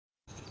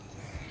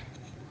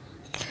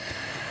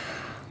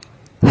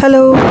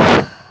Hello,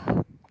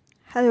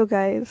 hello,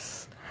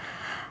 guys,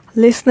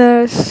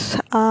 listeners.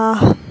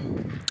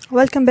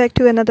 Welcome back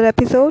to another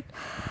episode.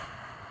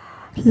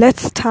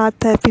 Let's start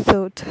the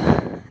episode.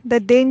 The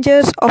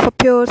dangers of a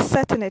pure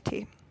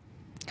certainty.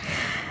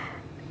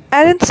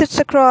 Erin sits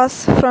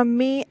across from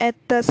me at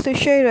the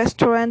sushi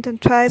restaurant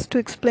and tries to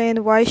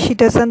explain why she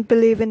doesn't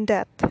believe in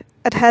death.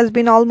 It has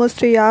been almost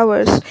 3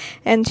 hours,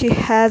 and she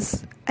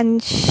hasn't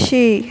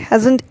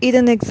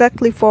eaten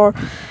exactly for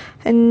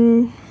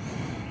and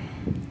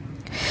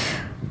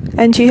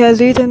and she has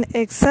eaten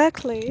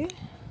exactly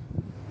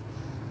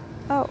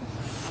Oh,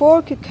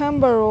 4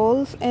 cucumber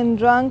rolls and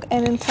drunk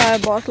an entire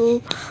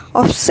bottle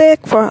of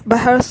sake by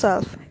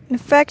herself. In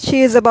fact,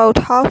 she is about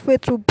halfway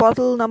through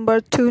bottle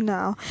number 2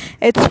 now.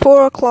 It's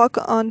 4 o'clock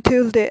on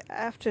Tuesday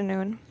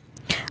afternoon.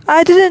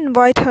 I didn't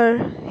invite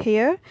her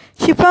here.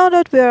 She found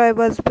out where I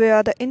was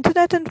via the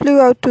internet and flew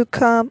out to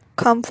come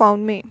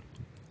found me.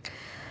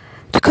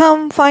 To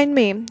come find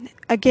me.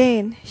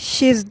 Again,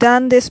 she's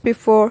done this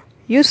before.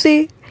 You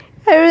see,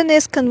 Erin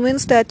is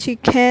convinced that she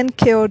can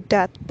cure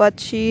death, but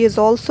she is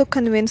also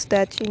convinced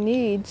that she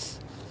needs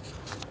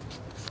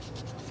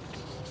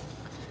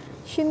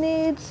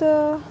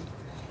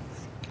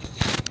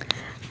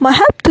my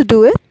help to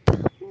do it,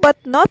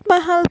 but not my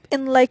help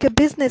in like a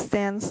business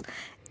sense.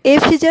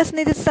 If she just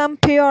needed some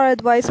PR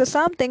advice or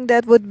something,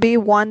 that would be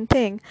one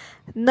thing.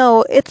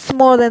 No, it's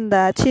more than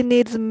that. She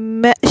needs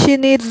me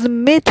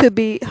to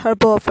be her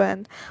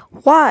boyfriend.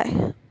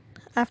 Why?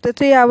 After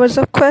 3 hours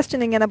of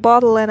questioning and a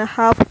bottle and a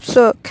half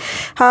sick,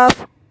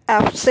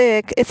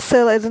 it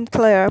still isn't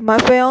clear. My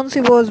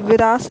fiancé was with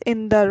us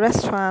in the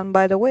restaurant,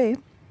 by the way.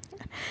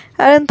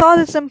 Aaron thought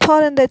it's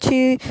important that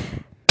she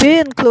be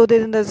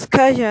included in the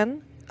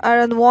discussion.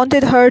 Aaron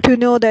wanted her to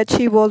know that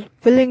she was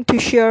willing to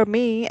share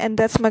me, and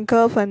that's my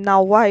girlfriend,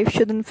 now wife,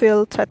 shouldn't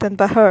feel threatened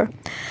by her.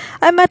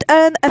 I met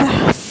Aaron at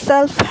a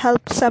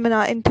self-help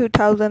seminar in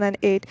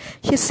 2008.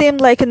 She seemed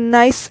like a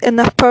nice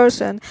enough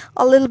person,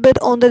 a little bit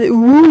on the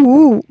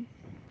woo-woo,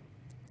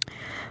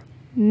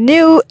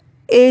 new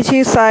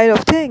agey side of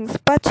things,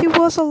 but she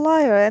was a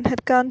lawyer and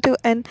had gone to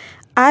an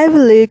Ivy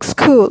League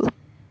school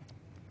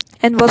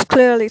and was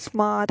clearly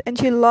smart, and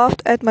she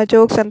laughed at my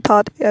jokes and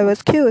thought I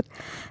was cute.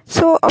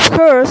 So, of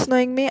course,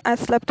 knowing me, I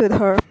slept with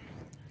her.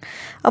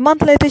 A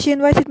month later, she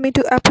invited me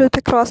to uproot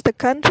across the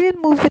country and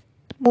move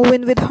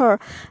in with her.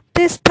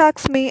 This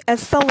struck me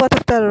as somewhat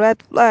of a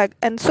red flag,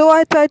 and so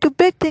I tried to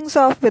break things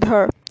off with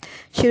her.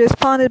 She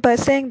responded by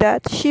saying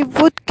that she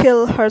would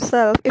kill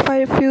herself if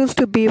I refused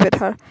to be with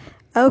her.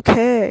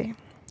 Okay,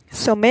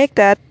 so make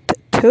that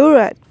 2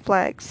 red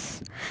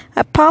flags.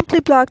 I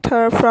promptly blocked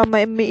her from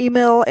my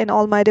email and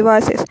all my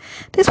devices.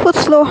 This would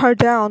slow her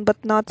down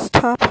but not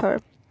stop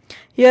her.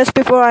 Years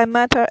before I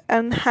met her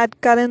and had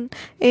gotten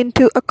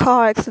into a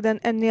car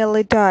accident and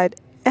nearly died.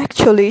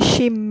 Actually,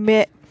 she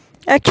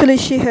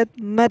had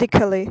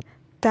medically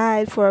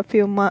died for a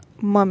few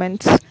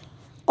moments.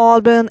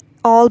 All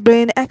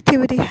brain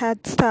activity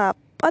had stopped,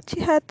 but she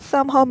had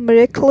somehow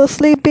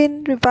miraculously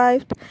been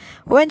revived.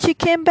 When she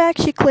came back,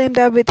 she claimed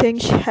everything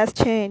has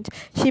changed.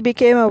 She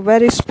became a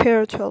very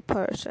spiritual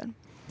person.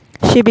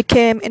 She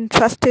became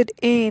interested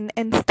in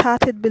and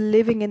started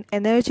believing in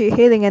energy,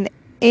 healing, and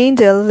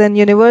angels and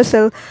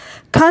universal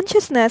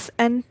consciousness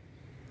and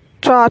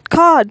tarot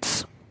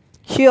cards.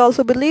 She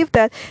also believed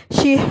that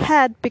she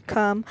had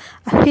become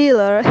a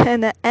healer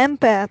and an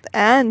empath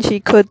and she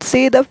could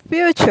see the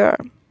future.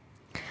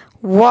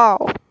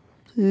 Wow,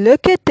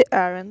 look at the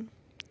Aaron.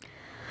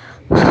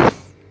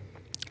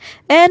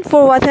 And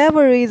for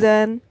whatever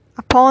reason,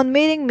 upon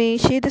meeting me,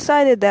 she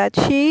decided that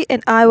she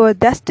and I were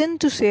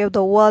destined to save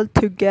the world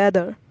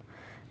together,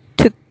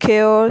 to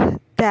cure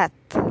death,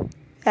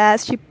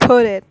 as she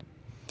put it.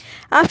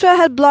 After I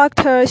had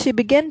blocked her, she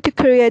began to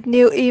create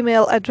new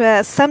email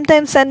addresses,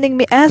 sometimes sending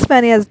me as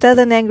many as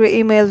dozen angry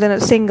emails in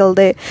a single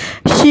day.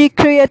 She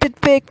created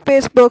fake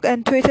Facebook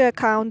and Twitter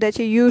accounts that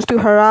she used to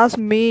harass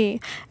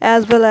me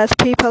as well as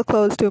people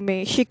close to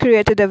me. She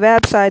created a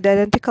website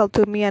identical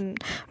to me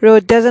and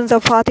wrote dozens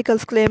of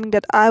articles claiming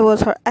that I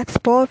was her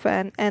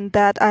ex-boyfriend and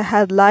that I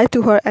had lied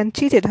to her and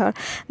cheated her,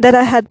 that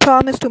I had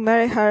promised to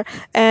marry her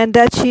and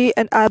that she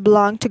and I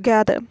belonged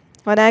together.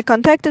 When I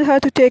contacted her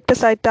to take the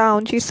site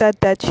down, she said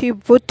that she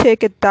would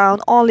take it down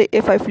only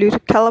if I flew to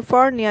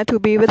California to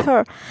be with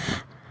her.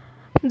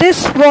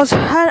 This was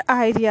her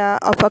idea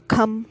of a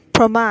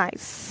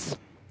compromise.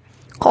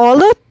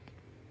 Although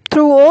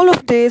through all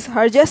of this,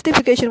 her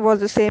justification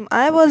was the same.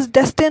 I was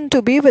destined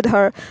to be with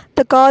her.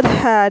 The God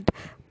had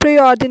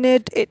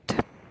preordained it.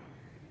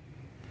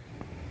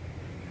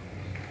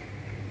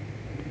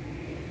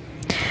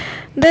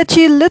 That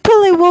she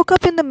literally woke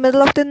up in the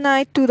middle of the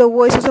night to the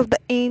voices of the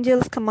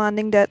angels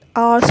commanding that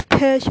our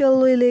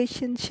special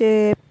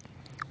relationship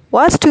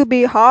was to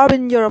be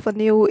harbinger of a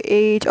new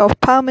age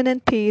of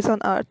permanent peace on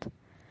earth.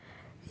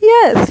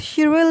 Yes,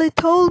 she really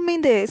told me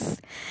this.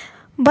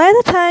 By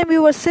the time we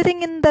were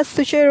sitting in the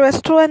sushi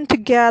restaurant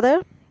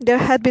together, there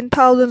had been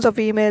thousands of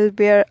emails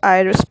where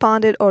I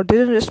responded or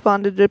didn't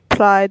respond,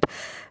 replied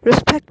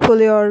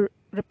respectfully or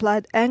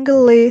replied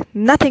angrily.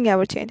 Nothing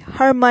ever changed.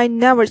 Her mind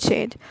never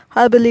changed.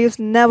 Her beliefs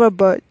never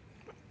budged.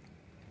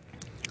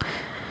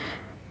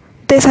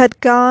 This had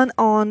gone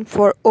on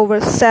for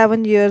over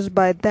 7 years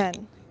by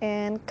then,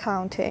 and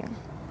counting.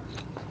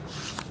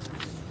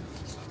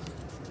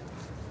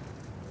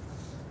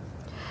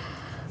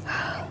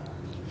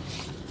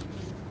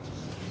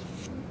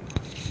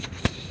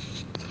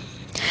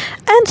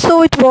 And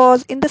so it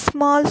was in the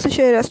small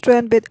sushi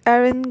restaurant with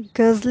Erin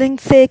guzzling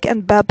thick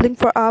and babbling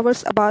for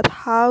hours about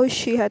how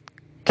she had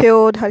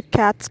cured her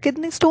cat's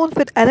kidney stones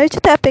with energy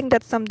tapping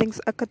that something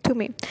occurred to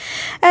me.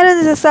 Erin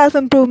is a self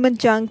improvement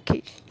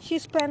junkie. She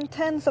spent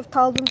tens of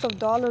thousands of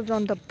dollars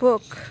on the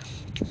book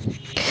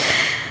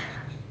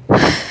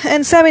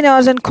and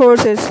seminars and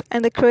courses.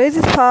 And the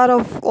craziest part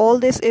of all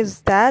this is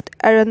that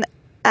Erin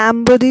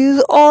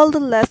embodies all the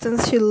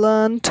lessons she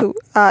learned to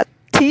a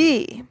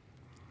T.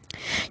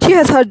 She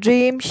has her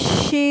dream,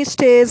 she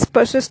stays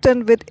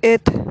persistent with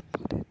it,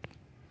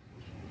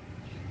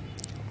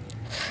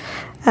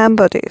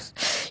 embodies.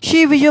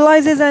 She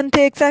visualizes and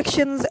takes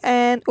actions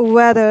and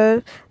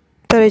weather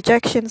the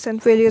rejections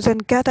and failures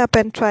and get up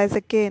and tries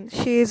again.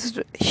 She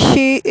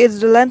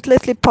is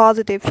relentlessly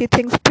positive. She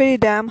thinks pretty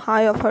damn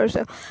high of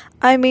herself.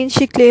 I mean,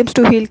 she claims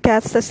to heal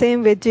cats the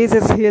same way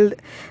Jesus healed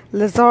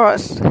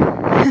Lazarus.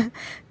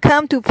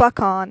 Come to fuck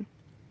on.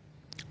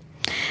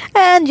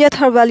 And yet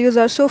her values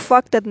are so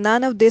fucked that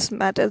none of this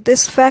matters.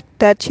 This fact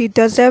that she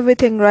does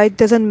everything right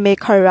doesn't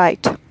make her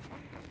right.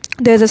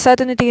 There's a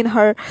certainty in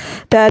her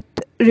that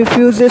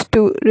refuses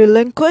to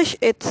relinquish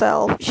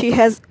itself. She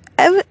has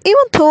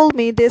even told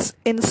me this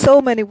in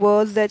so many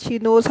words that she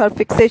knows her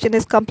fixation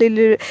is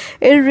completely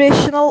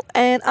irrational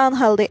and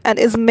unhealthy and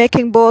is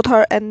making both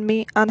her and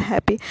me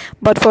unhappy.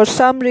 But for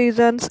some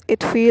reasons,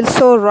 it feels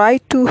so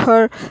right to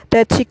her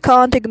that she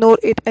can't ignore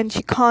it and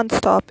she can't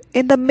stop.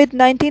 In the mid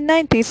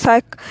 1990s,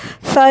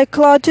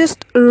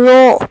 psychologist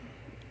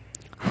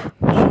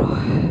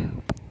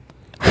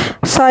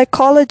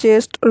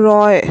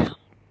Roy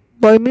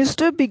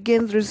Boymister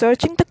begins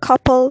researching the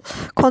couple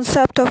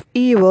concept of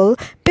evil.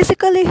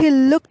 Basically, he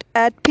looked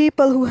at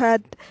people who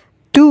had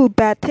do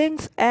bad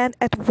things and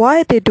at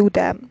why they do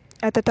them.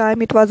 At the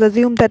time, it was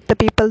assumed that the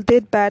people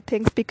did bad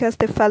things because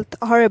they felt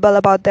horrible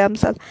about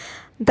themselves.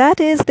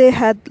 That is, they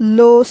had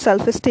low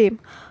self-esteem.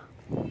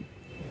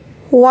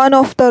 One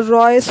of the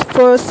Roy's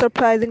first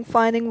surprising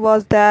findings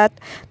was that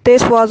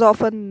this was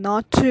often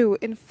not true.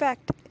 In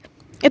fact,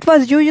 it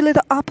was usually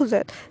the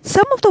opposite.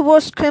 Some of the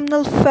worst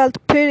criminals felt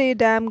pretty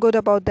damn good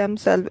about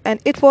themselves, and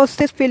it was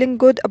this feeling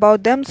good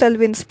about themselves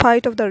in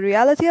spite of the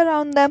reality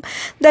around them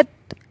that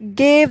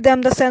gave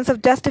them the sense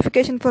of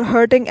justification for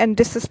hurting and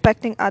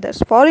disrespecting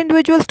others. For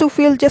individuals to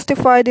feel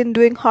justified in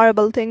doing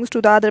horrible things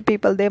to the other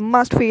people, they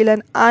must feel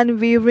an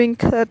unwavering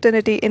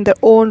certainty in their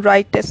own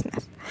rightness,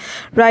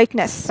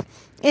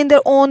 in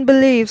their own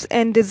beliefs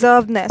and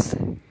deservedness.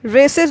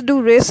 Racists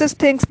do racist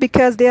things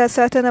because they are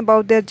certain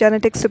about their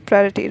genetic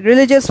superiority.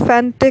 Religious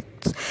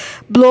fanatics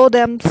blow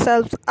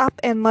themselves up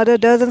and murder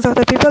dozens of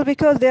the people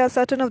because they are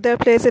certain of their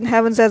place in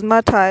heavens as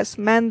martyrs.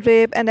 Men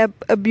rape and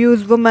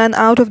abuse women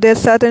out of their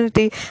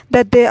certainty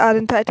that they are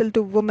entitled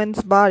to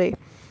woman's body.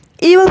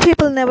 Evil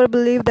people never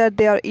believe that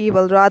they are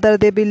evil. Rather,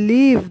 they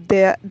believe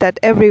that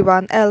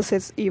everyone else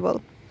is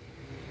evil.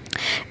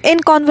 In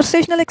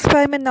conversational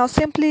experiment, now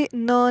simply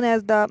known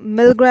as the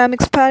Milgram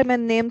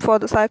experiment, named for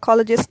the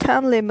psychologist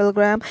Stanley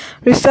Milgram,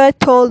 research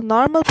told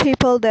normal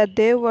people that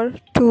they were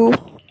too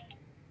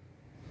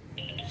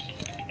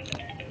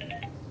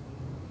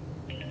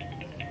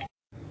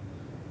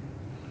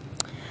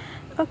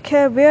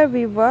okay where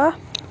we were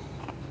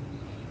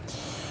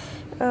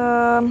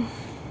um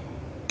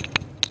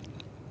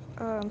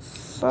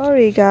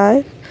sorry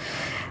guys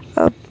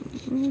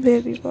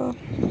where we were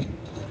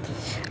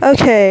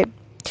okay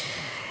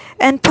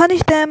and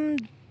punish them.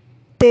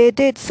 They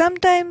did,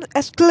 sometimes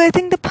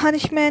escalating the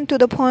punishment to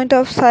the point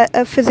of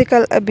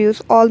physical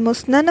abuse.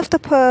 Almost none of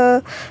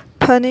the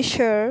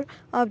punisher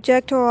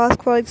object or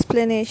ask for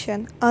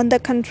explanation. On the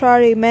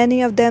contrary,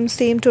 many of them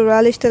seem to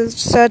relish the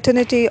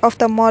certainty of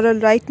the moral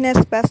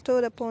rightness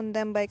bestowed upon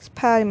them by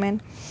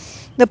experiment.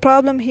 The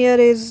problem here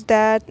is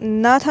that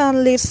not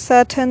only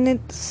certainty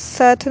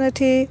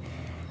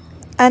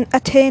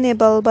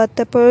unattainable, but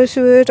the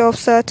pursuit of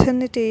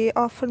certainty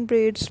often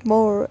breeds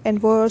more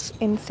and worse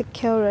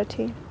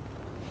insecurity.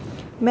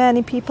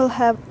 Many people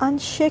have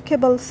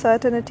unshakable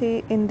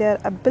certainty in their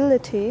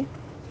ability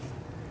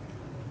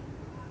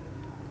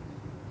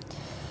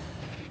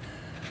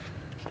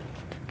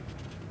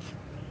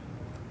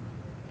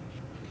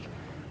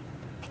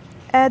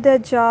at their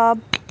job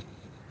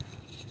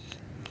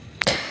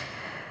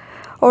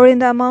or in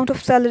the amount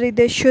of salary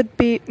they should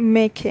be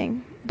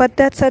making. But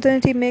that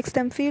certainty makes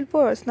them feel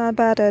worse, not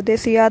better. They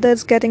see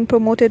others getting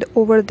promoted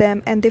over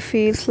them and they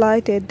feel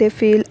slighted. They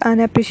feel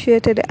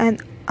unappreciated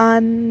and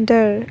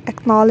under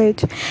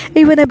acknowledged.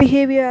 Even a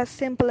behavior as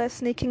simple as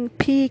sneaking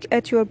peek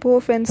at your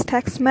boyfriend's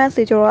text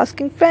message or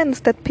asking friends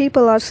that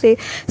people are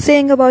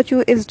saying about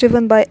you is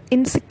driven by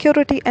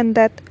insecurity and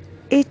that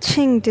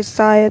itching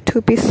desire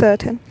to be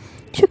certain.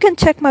 You can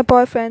check my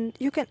boyfriend.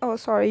 You can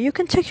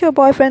check your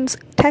boyfriend's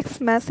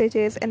text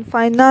messages and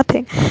find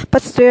nothing.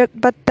 But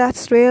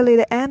that's really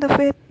the end of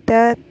it.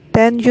 That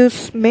then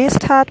may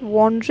start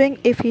wondering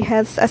if he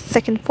has a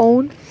second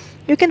phone.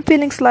 You can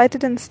feeling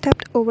slighted and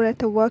stepped over at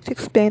the work to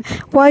explain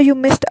why you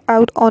missed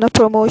out on a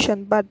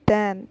promotion, but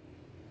then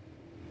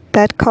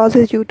that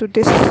causes you to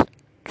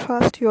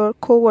distrust your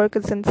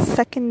coworkers and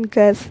second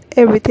guess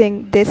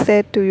everything they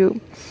said to you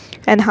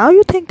and how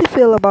you think they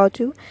feel about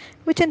you,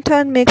 which in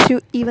turn makes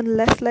you even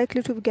less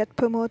likely to get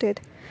promoted.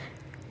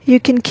 You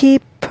can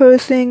keep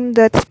pursuing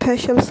that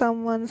special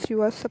someones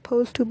you are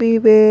supposed to be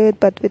with,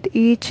 but with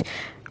each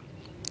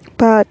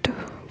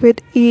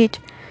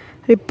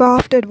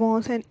rebuffed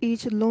advance and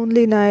each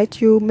lonely night,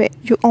 you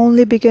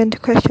only begin to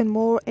question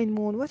more and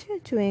more what you're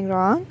doing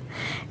wrong,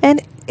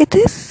 and it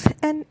is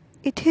in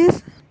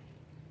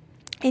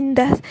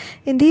that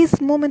in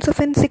these moments of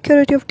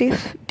insecurity of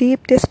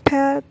deep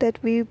despair that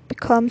we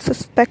become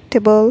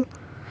susceptible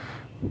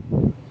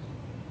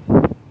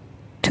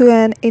to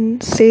an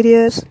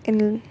insidious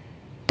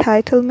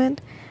entitlement,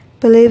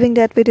 believing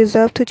that we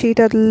deserve to cheat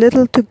a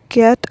little to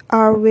get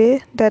our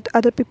way, that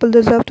other people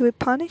deserve to be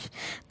punished,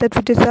 that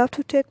we deserve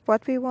to take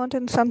what we want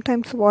and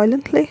sometimes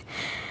violently.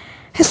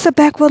 It's a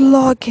backward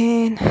law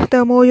again.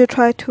 The more you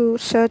try to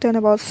certain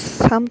about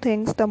some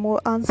things, the more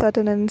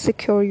uncertain and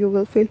insecure you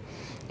will feel.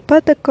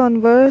 But the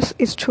converse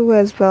is true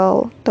as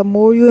well. The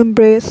more you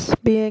embrace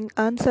being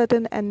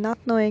uncertain and not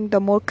knowing, the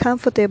more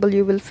comfortable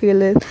you will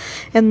feel it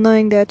in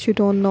knowing that you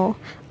don't know.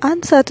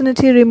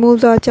 Uncertainty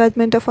removes our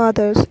judgment of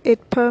others.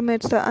 It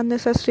permits the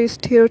unnecessary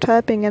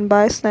stereotyping and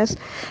biases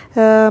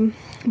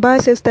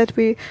that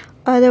we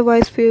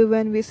otherwise feel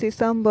when we see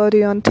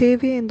somebody on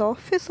TV, in the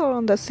office, or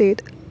on the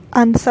street.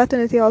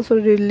 Uncertainty also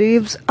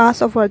relieves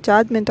us of our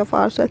judgment of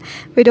ourselves.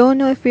 We don't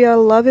know if we are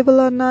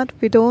lovable or not,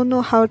 we don't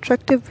know how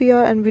attractive we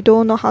are, and we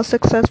don't know how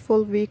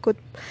successful we could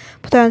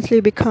potentially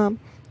become.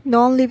 The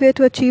only way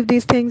to achieve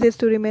these things is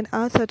to remain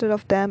uncertain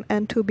of them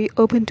and to be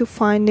open to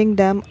finding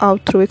them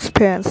out through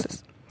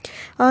experiences.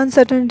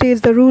 Uncertainty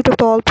is the root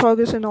of all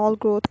progress and all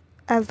growth.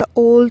 As the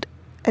old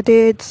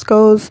adage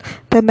goes,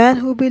 the man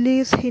who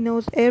believes he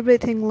knows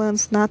everything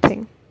learns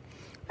nothing.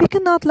 We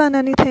cannot learn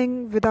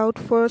anything without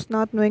first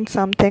not knowing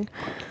something.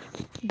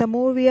 The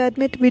more we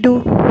admit we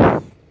don't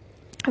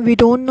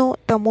know,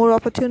 the more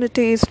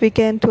opportunities we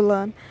gain to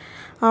learn.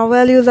 Our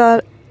values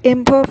are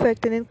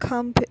imperfect and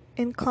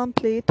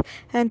incomplete,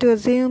 and to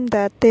assume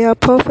that they are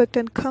perfect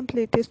and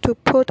complete is to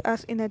put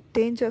us in a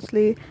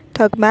dangerously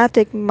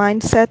dogmatic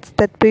mindset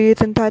that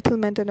breeds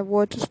entitlement and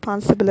avoids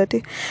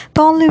responsibility.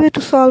 The only way to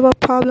solve our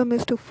problem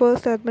is to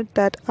first admit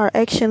that our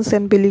actions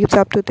and beliefs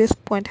up to this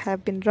point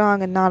have been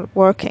wrong and not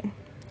working.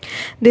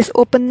 This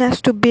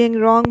openness to being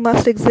wrong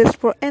must exist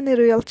for any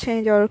real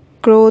change or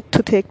growth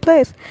to take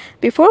place.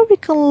 Before we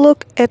can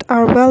look at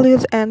our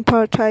values and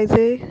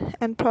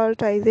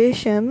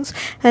prioritizations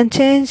and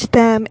change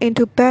them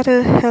into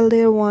better,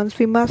 healthier ones,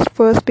 we must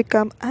first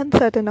become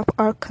uncertain of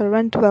our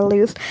current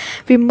values.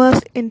 We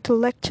must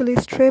intellectually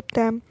strip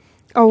them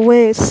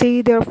away,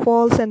 see their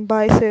faults and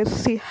biases,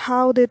 see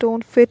how they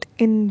don't fit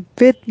in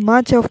with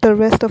much of the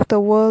rest of the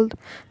world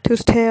to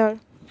stare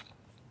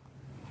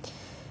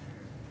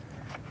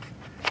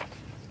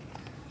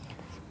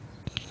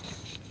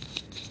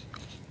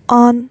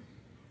on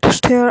to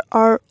stare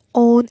our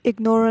own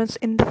ignorance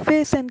in the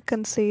face and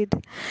concede,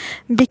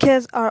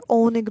 because our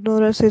own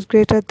ignorance is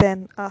greater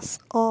than us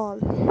all.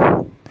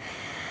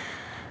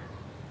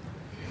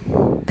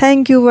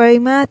 Thank you very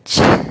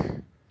much.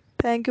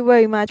 Thank you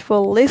very much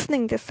for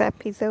listening this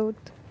episode.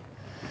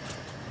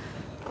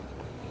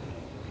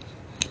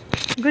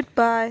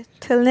 Goodbye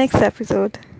till next episode.